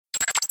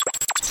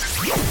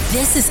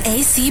This is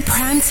AC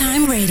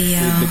Primetime Radio.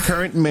 The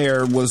current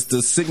mayor was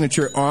the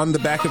signature on the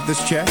back of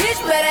this check?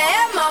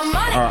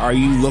 Are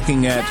you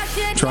looking at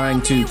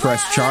trying to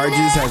press charges?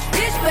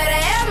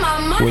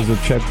 Was a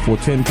check for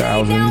 $10,000.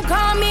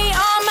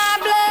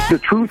 The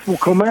truth will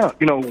come out.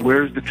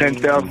 Where's the $10,000?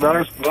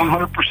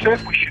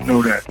 100% we should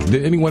know that.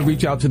 Did anyone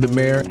reach out to the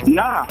mayor?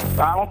 Nah,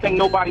 I don't think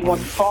nobody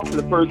wants to talk to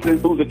the person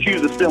who's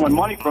accused of stealing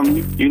money from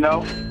you,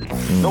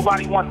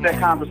 Nobody wants that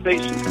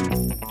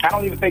conversation. I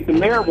don't even think the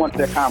mayor wants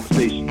that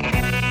conversation.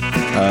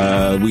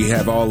 We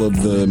have all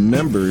of the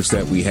members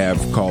that we have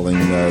calling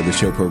the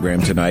show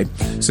program tonight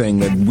saying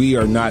that we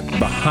are not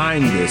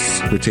behind this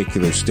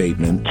particular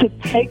statement. To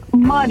take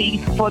money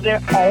for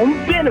their own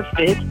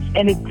benefit,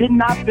 and it did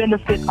not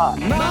benefit us.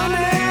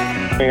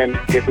 And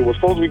if it was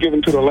supposed to be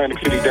given to the Atlantic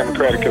City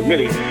Democratic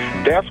Committee,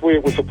 that's where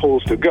it was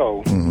supposed to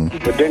go. Mm-hmm.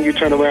 But then you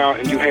turn around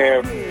and you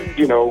have,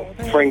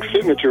 Frank's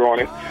signature on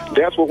it.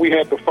 That's what we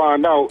had to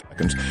find out.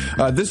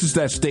 This is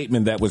that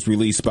statement that was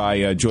released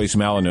by Joyce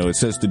Malino. It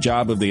says the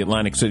job of the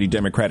Atlantic City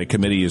Democratic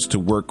Committee is to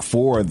work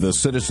for the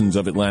citizens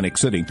of Atlantic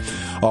City.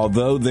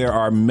 Although there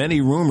are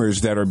many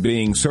rumors that are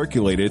being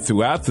circulated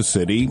throughout the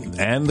city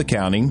and the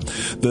county,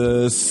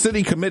 the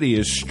city committee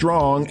is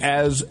strong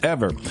as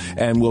ever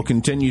and will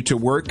continue to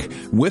work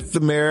with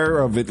the mayor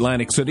of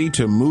Atlantic City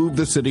to move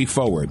the city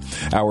forward.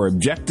 Our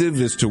objective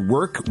is to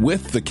work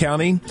with the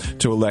county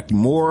to elect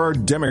more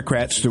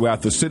Democrats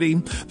throughout the city,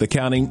 the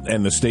county,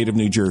 and the state of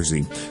New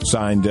Jersey.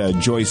 Signed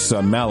Joyce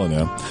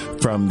Malina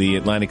from the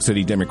Atlantic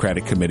City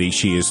Democratic Committee.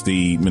 She is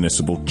the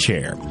municipal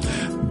chair.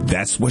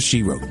 That's what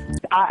she wrote.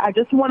 I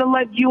just want to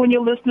let you and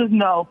your listeners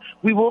know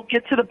we will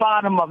get to the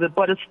bottom of it.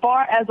 But as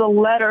far as a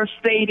letter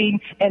stating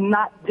and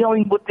not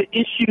dealing with the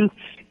issues,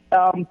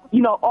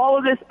 all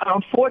of this,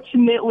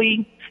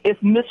 unfortunately, is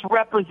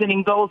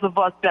misrepresenting those of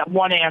us that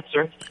want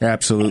answers.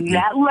 Absolutely. And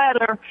that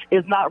letter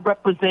is not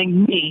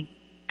representing me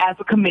as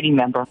a committee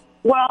member.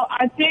 Well,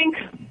 I think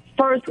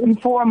first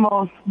and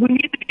foremost, we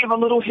need to give a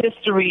little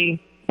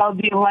history of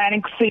the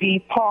Atlantic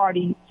City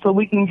Party so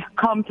we can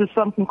come to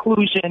some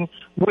conclusion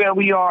where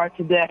we are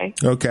today.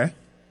 Okay.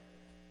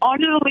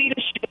 Under the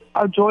leadership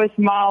of Joyce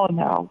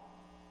Malino,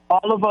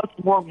 all of us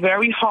worked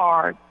very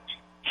hard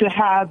to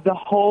have the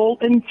whole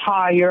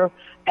entire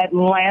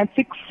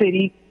Atlantic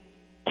City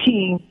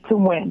team to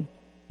win.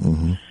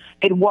 Mm-hmm.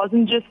 It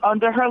wasn't just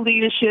under her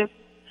leadership.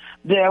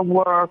 There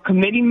were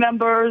committee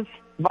members,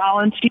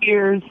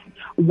 volunteers,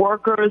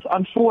 workers.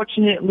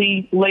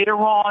 Unfortunately, later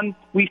on,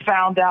 we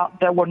found out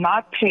that were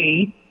not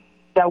paid,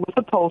 that were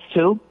supposed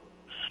to.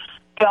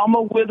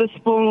 Thelma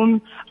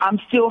Witherspoon, I'm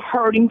still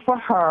hurting for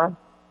her.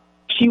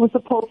 She was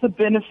supposed to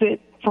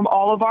benefit from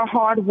all of our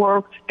hard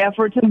work,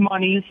 efforts, and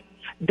monies.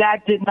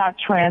 That did not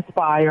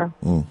transpire.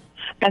 Mm.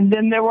 And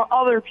then there were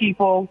other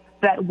people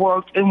that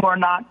worked and were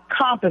not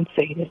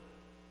compensated.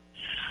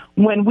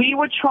 When we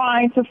were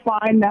trying to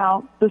find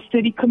out, the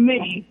city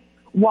committee,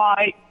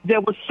 why there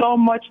was so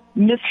much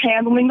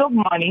mishandling of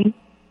money,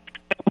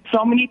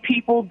 so many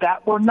people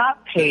that were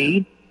not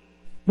paid,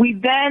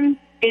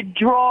 it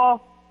draw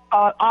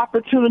an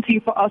opportunity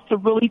for us to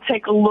really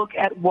take a look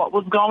at what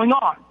was going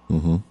on.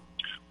 Mm-hmm.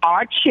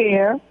 Our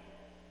chair,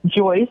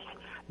 Joyce,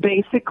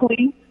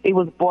 basically, it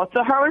was brought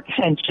to her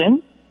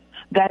attention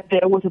that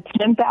there was a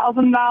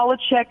 $10,000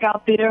 check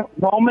out there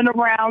roaming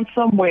around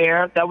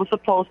somewhere that was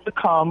supposed to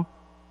come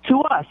to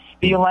us,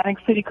 the Atlantic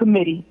City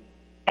Committee,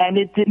 and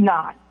it did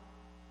not.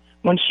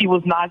 When she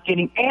was not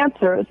getting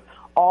answers,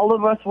 all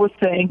of us were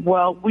saying,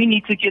 well, we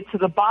need to get to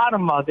the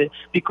bottom of it,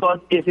 because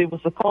if it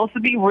was supposed to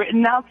be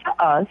written out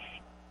to us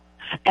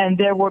and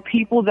there were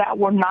people that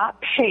were not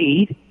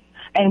paid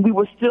and we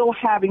were still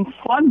having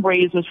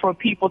fundraisers for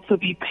people to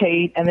be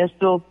paid and there's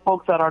still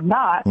folks that are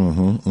not,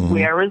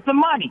 where is the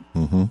money?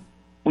 Mm-hmm.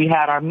 We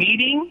had our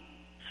meeting,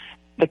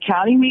 the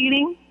county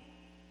meeting.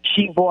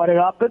 She brought it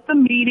up at the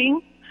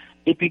meeting.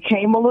 It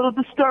became a little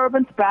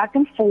disturbance back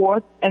and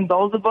forth, and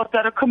those of us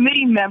that are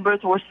committee members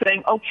were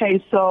saying,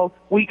 okay, so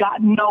we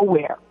got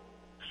nowhere.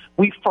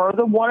 We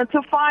further wanted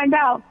to find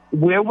out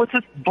where was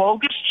this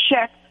bogus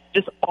check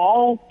just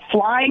all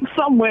flying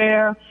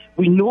somewhere.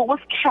 We knew it was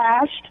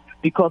cashed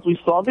because we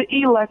saw the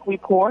ELEC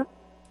report,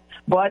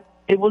 but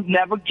it was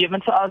never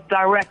given to us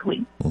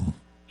directly.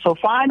 So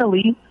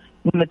finally,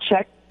 when the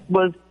check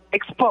was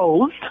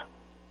exposed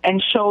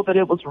and showed that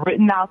it was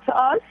written out to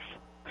us,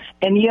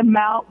 and the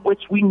amount,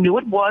 which we knew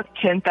it was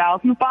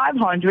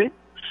 $10,500,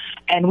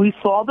 and we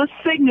saw the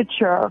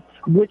signature,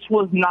 which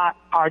was not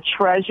our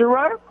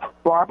treasurer,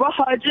 Barbara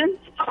Hudgens,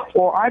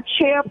 or our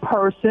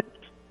chairperson,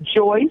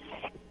 Joyce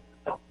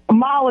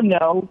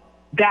Malino.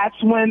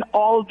 That's when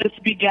all of this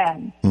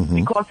began. Mm-hmm.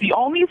 Because the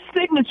only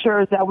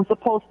signatures that were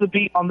supposed to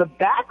be on the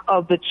back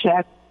of the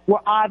check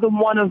were either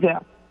one of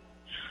them.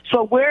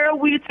 So where are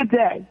we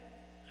today?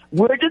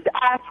 We're just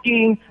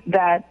asking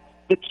that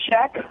the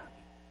check,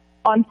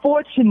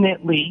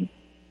 unfortunately,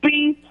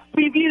 be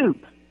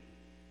reviewed.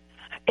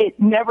 It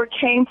never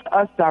came to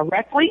us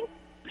directly.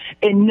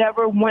 It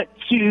never went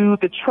to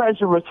the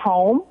treasurer's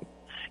home.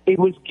 It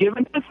was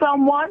given to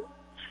someone.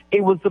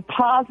 It was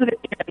deposited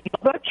in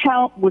another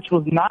account, which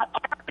was not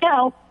our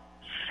account,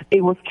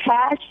 it was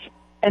cashed,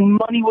 and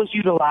money was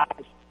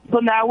utilized. So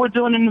now we're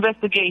doing an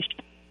investigation.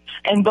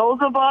 And those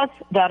of us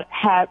that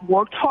had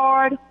worked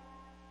hard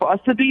for us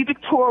to be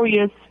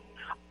victorious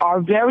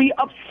are very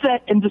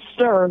upset and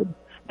disturbed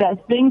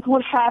that things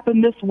would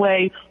happen this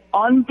way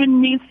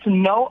unbeneath to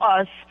know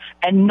us,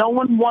 and no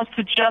one wants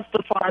to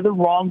justify the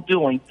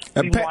wrongdoing.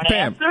 We want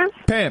answers,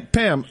 Pam,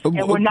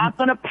 and we're not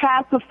going to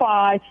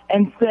pacify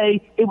and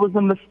say it was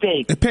a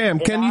mistake. Pam,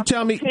 can you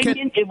tell me?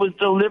 It was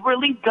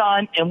deliberately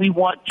done, and we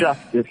want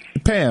justice.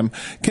 Pam,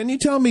 can you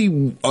tell me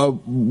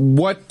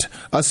what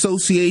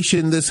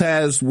association this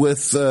has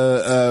with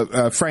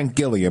Frank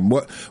Gilliam?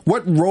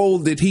 What role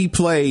did he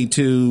play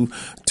to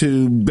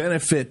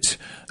benefit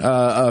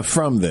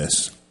from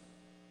this?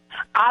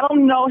 I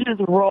don't know his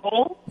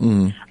role.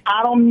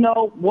 I don't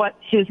know what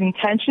his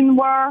intentions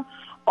were.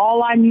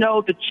 All I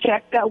know, the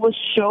check that was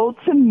showed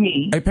to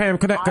me. Hey, Pam,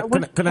 can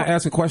I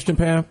ask a question,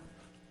 Pam?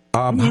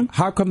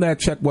 How come that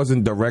check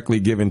wasn't directly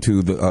given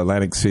to the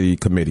Atlantic City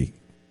Committee?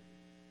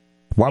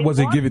 Why was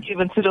it given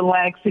to the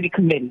Atlantic City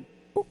Committee?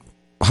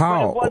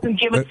 How? But it wasn't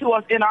given to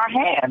us in our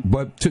hands.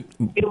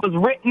 It was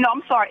written. No,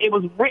 I'm sorry. It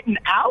was written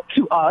out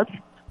to us,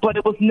 but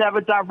it was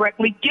never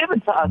directly given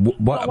to us.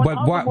 But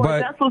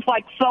that was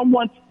like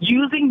someone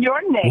using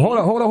your name.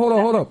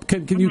 Hold up.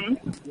 Can you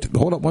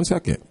hold up 1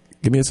 second?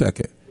 Give me a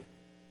second.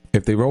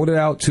 If they wrote it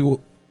out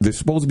to, there's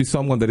supposed to be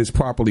someone that is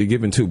properly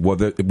given to.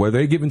 Were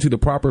they given to the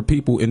proper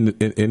people in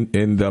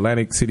the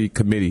Atlantic City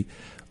Committee,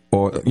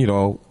 or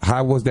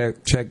how was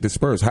that check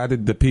dispersed? How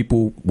did the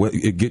people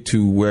get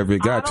to wherever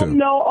it got to? I don't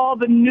know all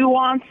the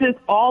nuances.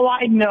 All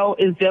I know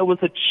is there was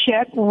a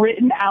check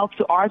written out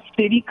to our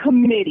city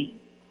committee.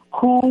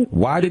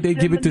 Why did they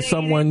give it to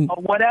someone?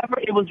 Or whatever.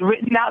 It was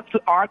written out to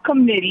our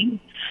committee,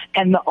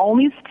 and the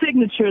only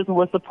signatures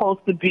were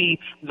supposed to be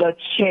the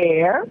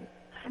chair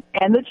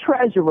and the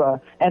treasurer.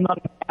 And on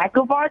the back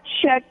of our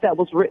check that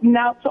was written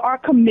out to our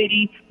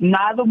committee,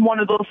 neither one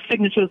of those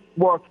signatures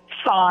were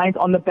signed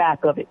on the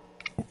back of it.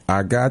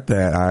 I got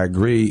that. I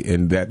agree.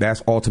 And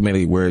that's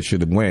ultimately where it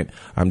should have went.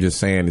 I'm just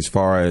saying, as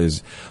far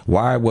as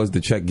why was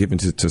the check given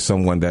to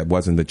someone that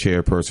wasn't the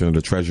chairperson or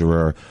the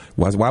treasurer?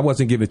 Why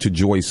wasn't it given to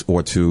Joyce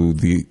or to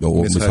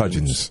Ms.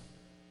 Hudgens?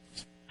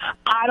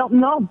 I don't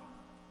know.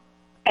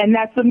 And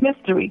that's a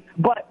mystery.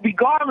 But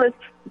regardless,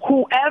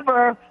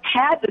 whoever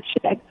had the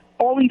check,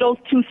 only those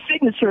two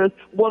signatures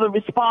were the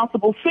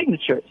responsible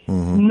signatures.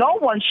 No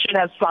one should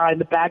have signed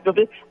the back of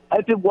it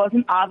if it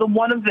wasn't either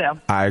one of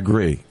them. I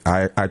agree.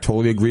 I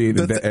totally agree.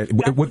 That's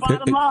the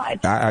bottom line.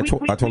 I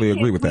totally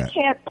agree with that.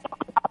 We can't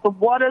talk about the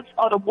whatas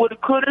or the woulda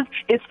couldas.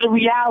 It's the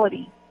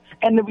reality.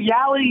 And the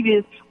reality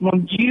is,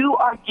 when you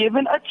are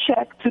given a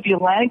check to the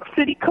Atlantic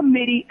City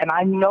Committee, and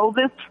I know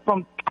this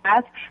from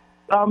past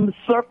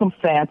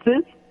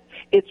circumstances,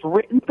 it's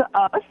written to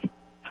us.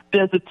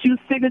 There's the two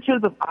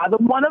signatures of either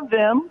one of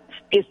them.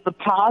 It's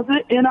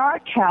deposited in our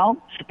account,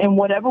 and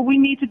whatever we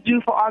need to do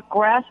for our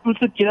grassroots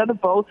to get a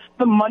vote,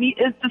 the money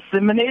is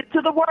disseminated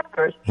to the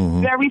workers.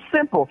 Very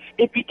simple.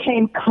 It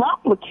became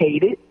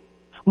complicated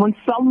when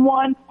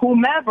someone,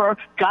 whomever,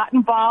 got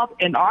involved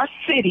in our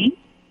city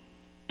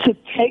to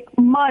take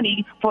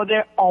money for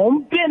their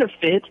own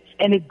benefit,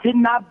 and it did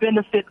not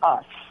benefit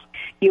us.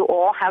 You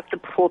all have to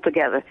pull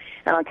together.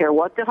 I don't care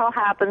what the hell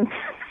happens.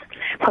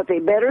 But they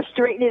better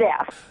straighten it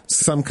out.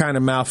 Some kind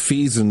of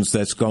malfeasance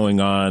that's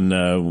going on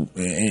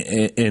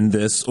in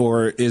this,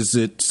 or is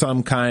it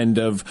some kind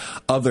of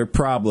other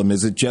problem?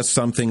 Is it just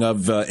something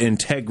of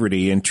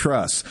integrity and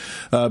trust?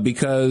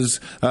 Because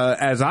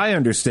as I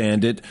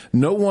understand it,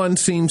 no one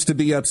seems to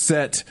be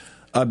upset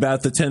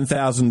about the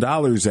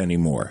 $10,000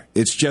 anymore.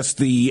 It's just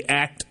the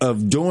act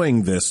of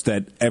doing this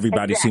that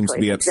everybody seems to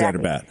be upset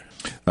about.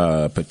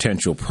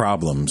 Potential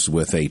problems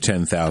with a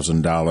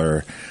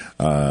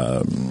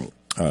 $10,000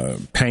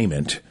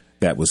 payment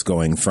that was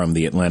going from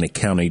the Atlantic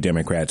County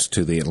Democrats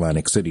to the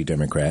Atlantic City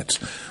Democrats.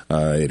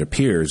 It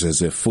appears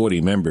as if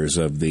 40 members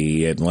of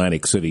the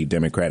Atlantic City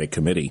Democratic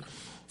Committee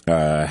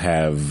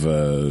have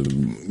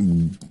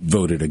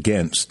voted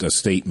against a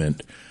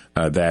statement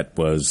that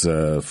was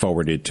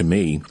forwarded to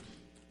me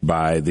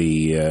by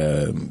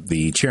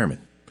the chairman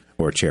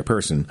or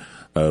chairperson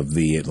of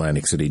the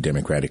Atlantic City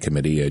Democratic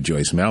Committee,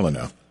 Joyce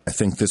Malinow. I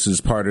think this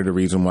is part of the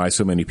reason why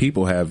so many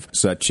people have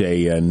such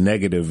a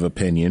negative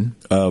opinion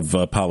of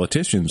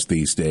politicians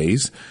these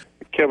days.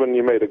 Kevin,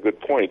 you made a good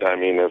point. I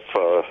mean, if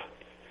the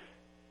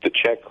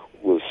check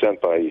was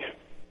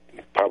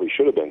probably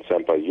should have been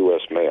sent by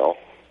U.S. mail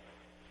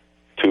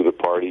to the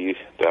party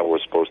that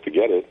was supposed to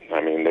get it.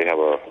 I mean, they have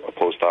a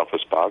post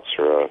office box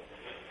or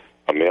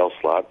a mail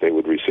slot, they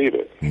would receive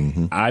it.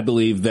 I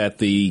believe that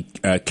the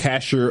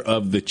cashier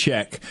of the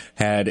check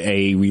had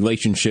a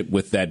relationship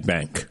with that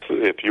bank.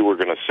 If you were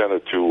going to send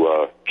it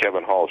to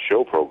Kevin Hall's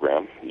show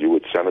program, you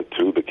would send it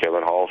to the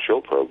Kevin Hall show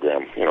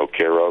program,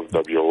 care of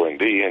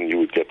WOND, and you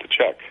would get the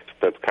check.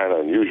 That's kind of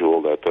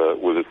unusual. That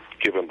was it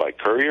given by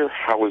courier?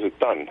 How was it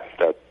done?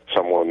 That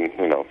someone,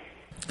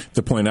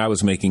 The point I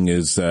was making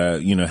is,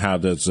 how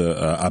does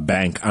a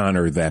bank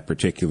honor that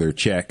particular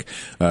check?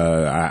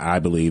 I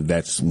believe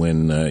that's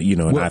when,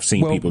 and I've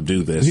seen people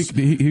do this.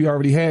 He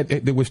already had,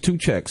 there was 2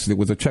 checks. There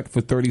was a check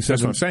for $37,000.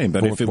 That's what I'm saying.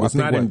 But if it was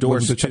not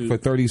endorsed, there was a check for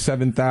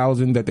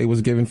 $37,000 that they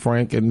was giving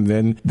Frank, and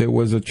then there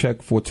was a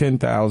check for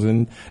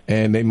 $10,000,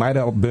 and they might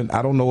have been.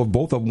 I don't know if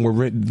both of them were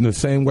written the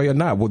same way or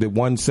not. Well, did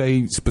one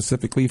say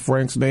specifically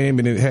Frank's name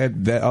and it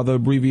had that other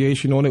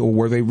abbreviation on it, or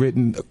were they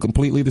written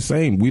completely the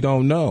same? We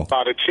don't know.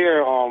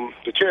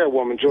 The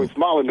chairwoman, Joyce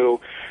Molyneux,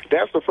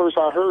 that's the first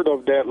I heard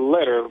of that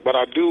letter, but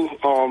I do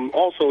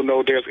also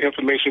know there's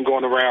information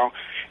going around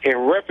in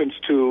reference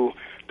to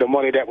the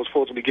money that was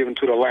supposed to be given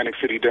to the Atlantic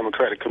City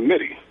Democratic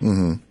Committee.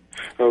 Mm-hmm.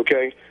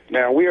 Okay?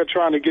 Now, we are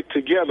trying to get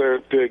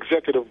together the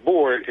executive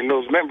board and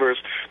those members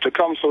to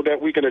come so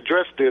that we can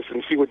address this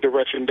and see what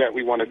direction that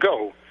we want to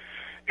go.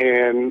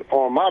 And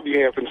on my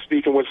behalf, and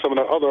speaking with some of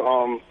the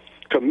other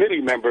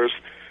committee members,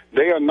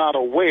 they are not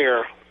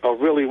aware of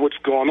really what's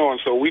going on.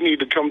 So we need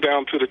to come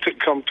to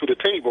the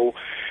table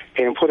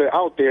and put it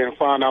out there and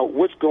find out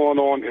what's going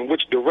on in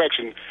which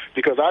direction,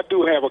 because I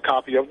do have a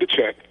copy of the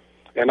check,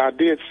 and I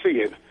did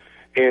see it.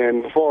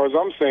 And as far as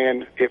I'm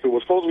saying, if it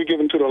was supposed to be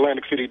given to the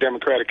Atlantic City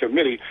Democratic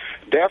Committee,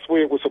 that's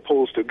where it was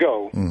supposed to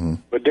go. Mm-hmm.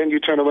 But then you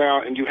turn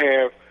around and you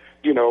have,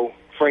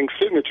 Frank's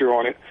signature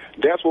on it.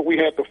 That's what we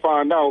had to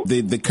find out.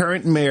 The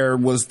current mayor,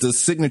 was the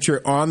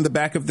signature on the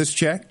back of this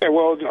check? Yeah,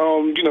 well,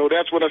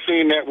 that's what I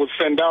seen that was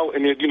sent out,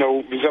 and it,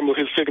 resembled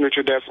his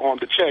signature that's on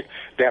the check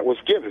that was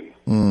given.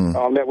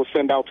 That was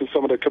sent out to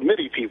some of the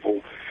committee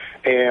people.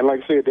 And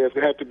like I said, there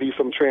had to be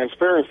some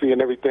transparency in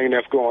everything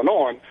that's going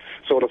on.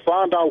 So to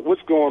find out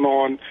what's going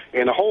on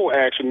in the whole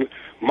action,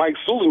 Mike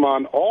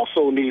Suleiman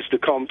also needs to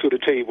come to the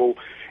table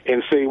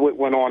and say what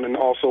went on and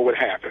also what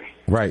happened.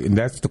 Right, and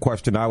that's the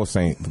question I was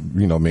saying,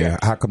 Mayor,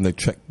 how come the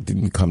check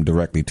didn't come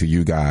directly to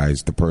you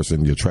guys, the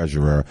person, your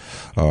treasurer,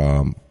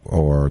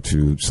 or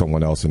to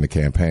someone else in the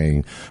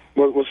campaign?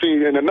 Well,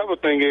 see, and another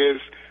thing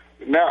is,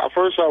 now, at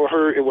first I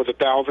heard it was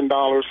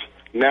 $1,000.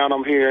 Now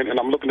I'm hearing, and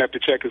I'm looking at the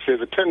check, it says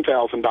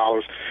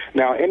 $10,000.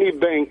 Now, any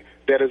bank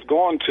that is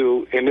gone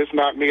to, and it's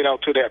not made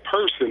out to that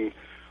person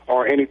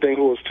or anything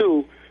who is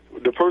to,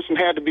 the person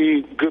had to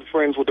be good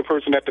friends with the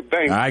person at the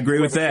bank. I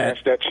agree with that.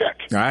 That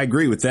check. I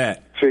agree with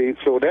that. See,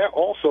 so that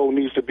also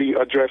needs to be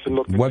addressed and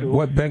looked into.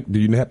 What bank? Do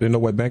you happen to know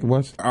what bank it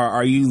was?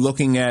 Are you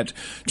looking at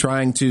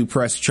trying to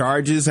press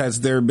charges?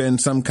 Has there been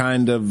some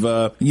kind of,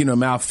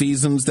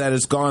 malfeasance that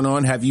has gone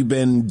on? Have you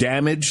been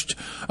damaged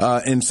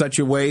in such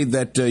a way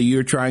that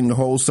you're trying to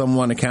hold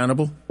someone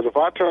accountable? If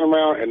I turn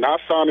around and I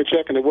sign a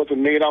check and it wasn't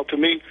made out to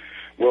me,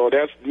 well,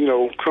 that's,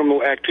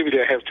 criminal activity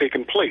that has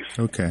taken place.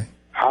 Okay.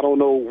 I don't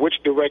know which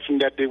direction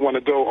that they want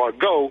to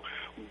go,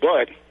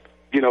 but,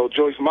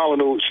 Joyce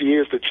Molyneux, she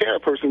is the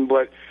chairperson,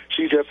 but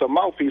she's just a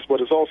mouthpiece,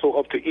 but it's also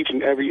up to each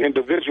and every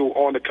individual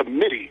on the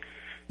committee,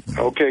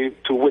 okay,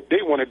 to what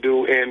they want to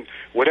do, and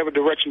whatever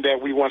direction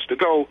that we wants to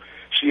go,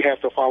 she has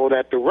to follow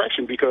that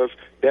direction, because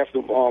that's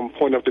the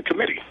point of the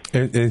committee.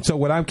 And so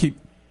what I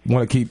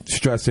want to keep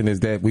stressing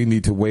is that we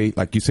need to wait,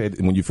 like you said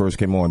when you first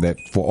came on, that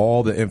for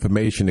all the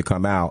information to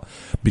come out,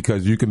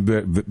 because you can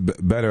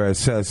better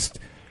assess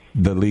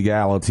the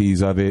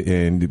legalities of it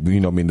and,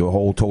 the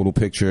whole total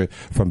picture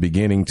from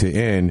beginning to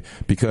end,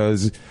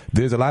 because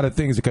there's a lot of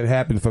things that could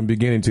happen from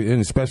beginning to end,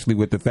 especially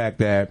with the fact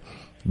that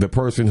the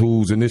person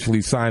who's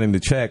initially signing the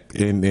check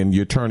and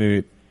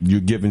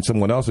you're giving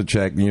someone else a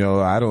check,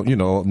 I don't,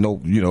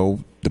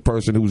 the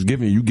person who's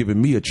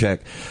giving me a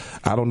check,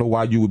 I don't know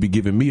why you would be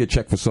giving me a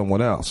check for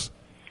someone else.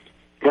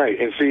 Right,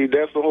 and see,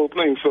 that's the whole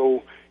thing.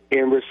 So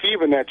in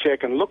receiving that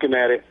check and looking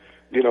at it,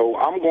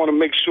 I'm going to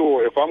make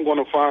sure if I'm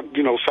going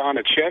to sign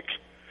a check,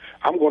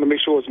 I'm going to make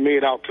sure it's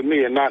made out to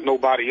me and not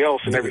nobody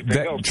else and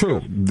everything else. True.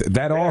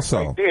 That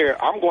also. Right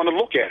there, I'm going to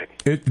look at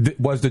it.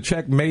 Was the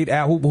check made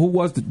out? Who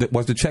was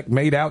the check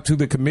made out to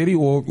the committee,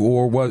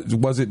 or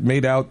was it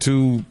made out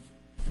to?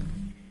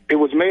 It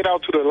was made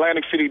out to the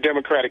Atlantic City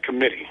Democratic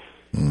Committee.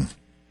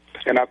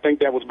 And I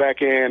think that was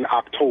back in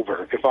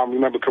October, if I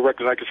remember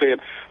correctly. Like I said,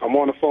 I'm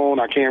on the phone.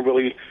 I can't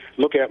really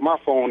look at my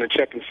phone and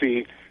check and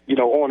see,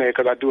 on there,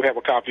 because I do have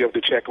a copy of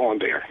the check on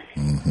there.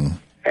 Mm-hmm.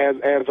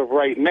 As of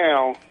right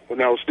now,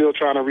 still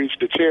trying to reach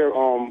the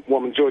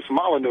chairwoman, Joyce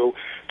Molyneux,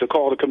 to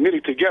call the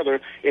committee together,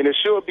 and it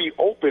should be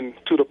open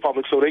to the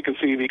public so they can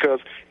see, because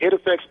it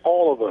affects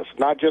all of us,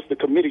 not just the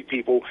committee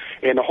people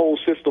and the whole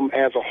system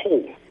as a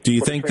whole. Do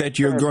you think that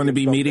you're going to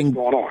be meeting?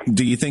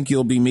 Do you think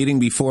you'll be meeting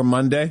before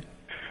Monday?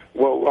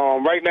 Well,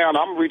 right now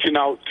I'm reaching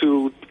out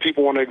to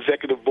people on the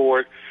executive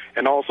board,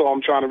 and also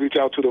I'm trying to reach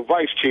out to the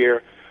vice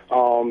chair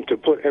to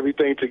put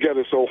everything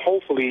together. So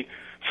hopefully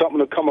something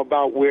will come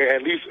about where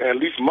at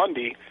least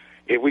Monday,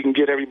 if we can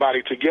get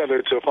everybody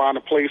together to find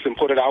a place and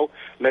put it out,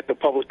 let the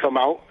public come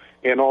out,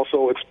 and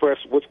also express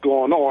what's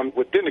going on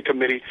within the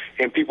committee,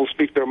 and people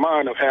speak their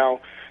mind of how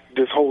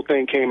this whole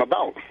thing came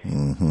about.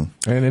 Mm-hmm.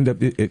 And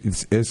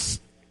it's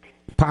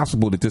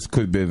possible that this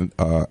could have been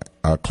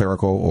a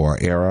clerical or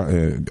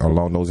error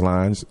along those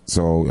lines.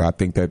 So I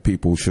think that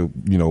people should,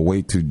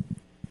 wait to,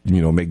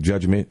 make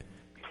judgment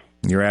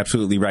You're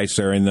absolutely right,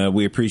 sir, and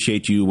we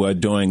appreciate you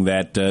doing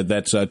that.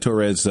 That's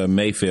Torres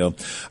Mayfield,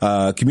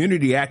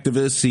 community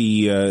activist.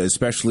 He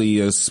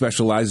especially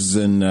specializes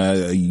in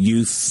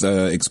youth,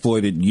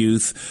 exploited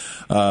youth.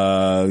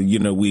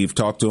 We've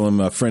talked to him,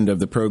 a friend of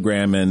the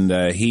program,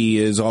 and he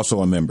is also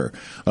a member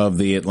of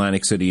the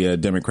Atlantic City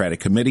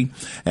Democratic Committee,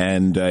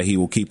 and he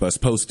will keep us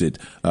posted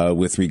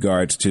with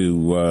regards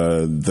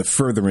to the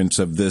furtherance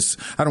of this.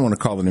 I don't want to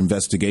call it an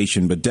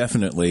investigation, but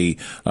definitely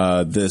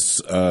this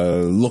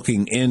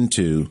looking into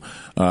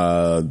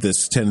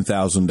this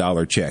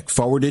 $10,000 check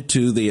forwarded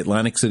to the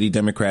Atlantic City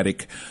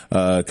Democratic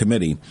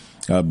Committee,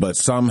 but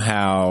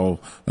somehow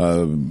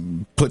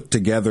put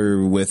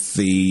together with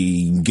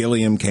the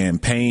Gilliam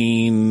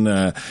campaign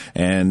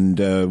and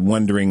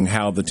wondering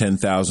how the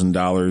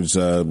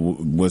 $10,000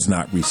 was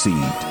not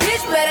received.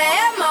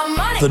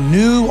 The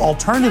new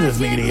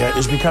alternative media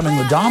is becoming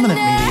the dominant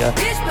media.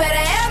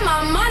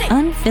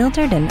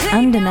 Unfiltered and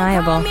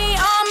undeniable.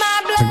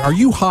 Are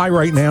you high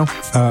right now?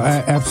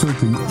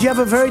 Absolutely. You have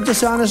a very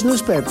dishonest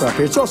newspaper up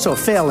here. It's also a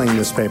failing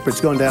newspaper. It's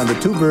going down the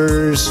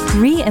tubers.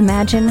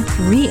 Reimagine,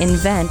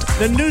 reinvent.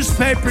 The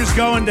newspaper's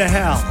going to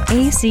hell.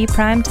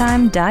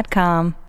 acprimetime.com.